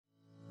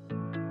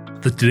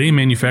The Today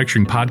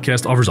Manufacturing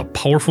podcast offers a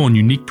powerful and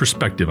unique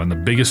perspective on the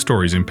biggest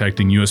stories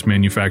impacting U.S.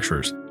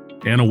 manufacturers.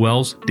 Anna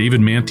Wells,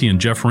 David Mantey,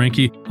 and Jeff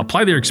Ranke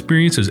apply their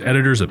experience as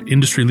editors of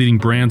industry-leading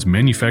brands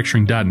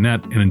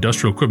Manufacturing.net and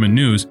Industrial Equipment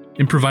News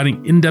in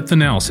providing in-depth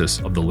analysis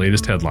of the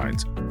latest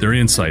headlines. Their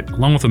insight,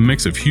 along with a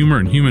mix of humor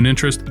and human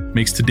interest,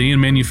 makes Today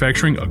in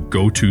Manufacturing a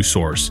go-to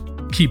source.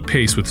 Keep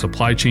pace with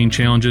supply chain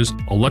challenges,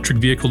 electric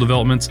vehicle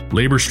developments,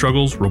 labor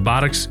struggles,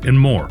 robotics, and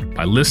more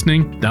by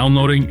listening,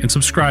 downloading, and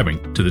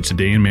subscribing to the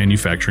Today in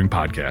Manufacturing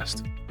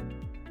podcast.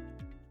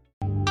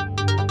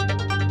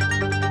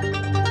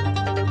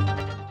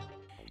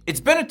 It's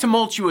been a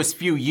tumultuous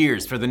few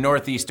years for the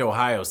Northeast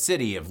Ohio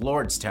city of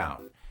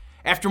Lordstown.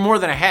 After more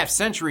than a half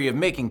century of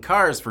making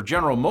cars for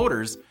General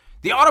Motors,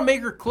 the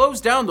automaker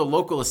closed down the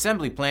local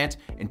assembly plant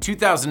in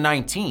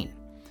 2019,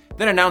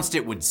 then announced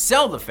it would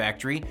sell the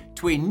factory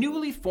to a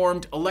newly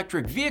formed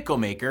electric vehicle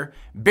maker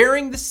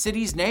bearing the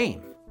city's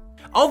name.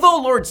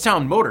 Although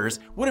Lordstown Motors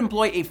would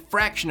employ a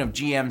fraction of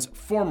GM's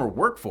former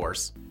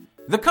workforce,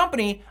 the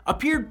company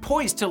appeared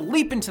poised to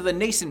leap into the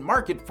nascent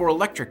market for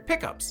electric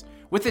pickups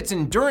with its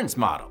Endurance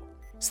model,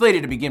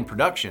 slated to begin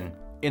production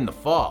in the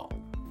fall.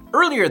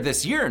 Earlier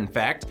this year, in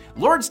fact,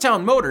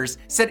 Lordstown Motors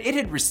said it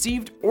had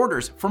received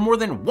orders for more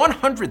than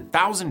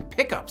 100,000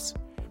 pickups,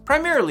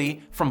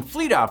 primarily from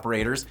fleet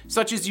operators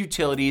such as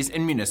utilities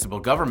and municipal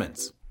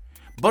governments.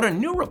 But a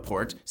new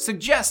report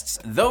suggests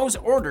those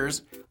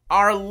orders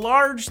are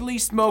largely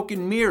smoke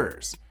and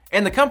mirrors,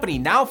 and the company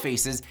now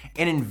faces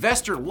an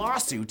investor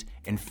lawsuit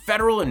and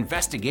federal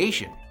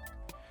investigation.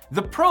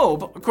 The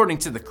probe, according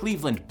to the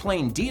Cleveland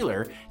Plain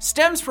Dealer,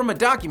 stems from a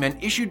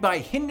document issued by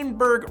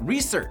Hindenburg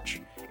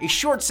Research, a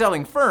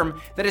short-selling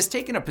firm that has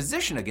taken a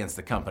position against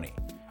the company,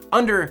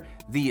 under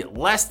the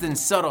less than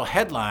subtle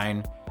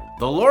headline,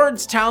 The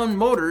Lordstown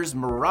Motors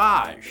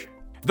Mirage.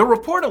 The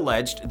report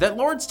alleged that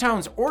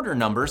Lordstown's order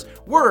numbers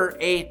were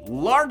a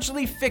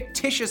largely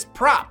fictitious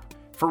prop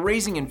for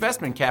raising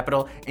investment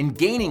capital and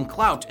gaining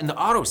clout in the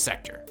auto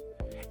sector.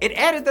 It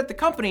added that the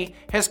company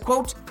has,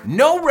 quote,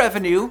 no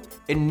revenue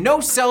and no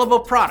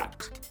sellable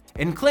product,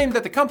 and claimed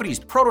that the company's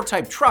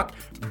prototype truck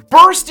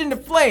burst into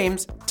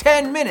flames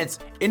 10 minutes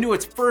into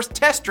its first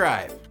test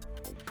drive.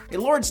 A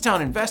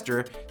Lordstown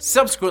investor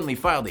subsequently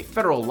filed a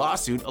federal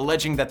lawsuit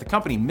alleging that the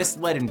company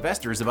misled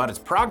investors about its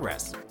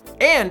progress.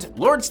 And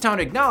Lordstown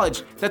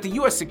acknowledged that the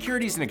U.S.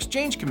 Securities and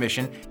Exchange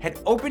Commission had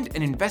opened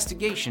an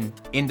investigation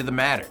into the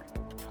matter.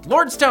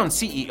 Lordstown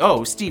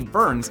CEO Steve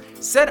Burns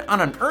said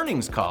on an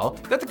earnings call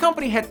that the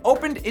company had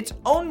opened its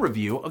own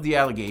review of the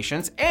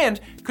allegations and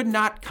could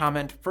not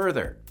comment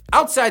further.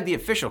 Outside the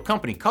official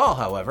company call,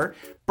 however,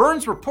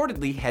 Burns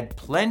reportedly had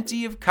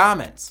plenty of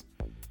comments.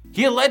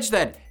 He alleged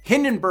that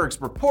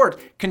Hindenburg's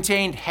report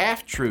contained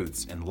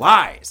half-truths and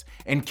lies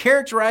and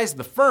characterized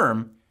the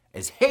firm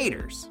as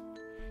haters.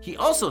 He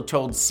also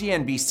told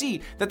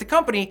CNBC that the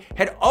company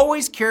had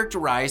always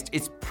characterized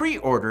its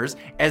pre-orders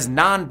as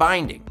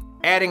non-binding,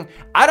 adding,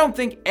 I don't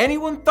think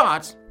anyone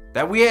thought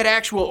that we had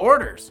actual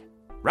orders,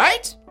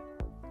 right?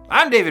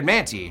 I'm David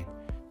Mantey.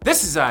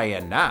 This is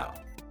IN Now.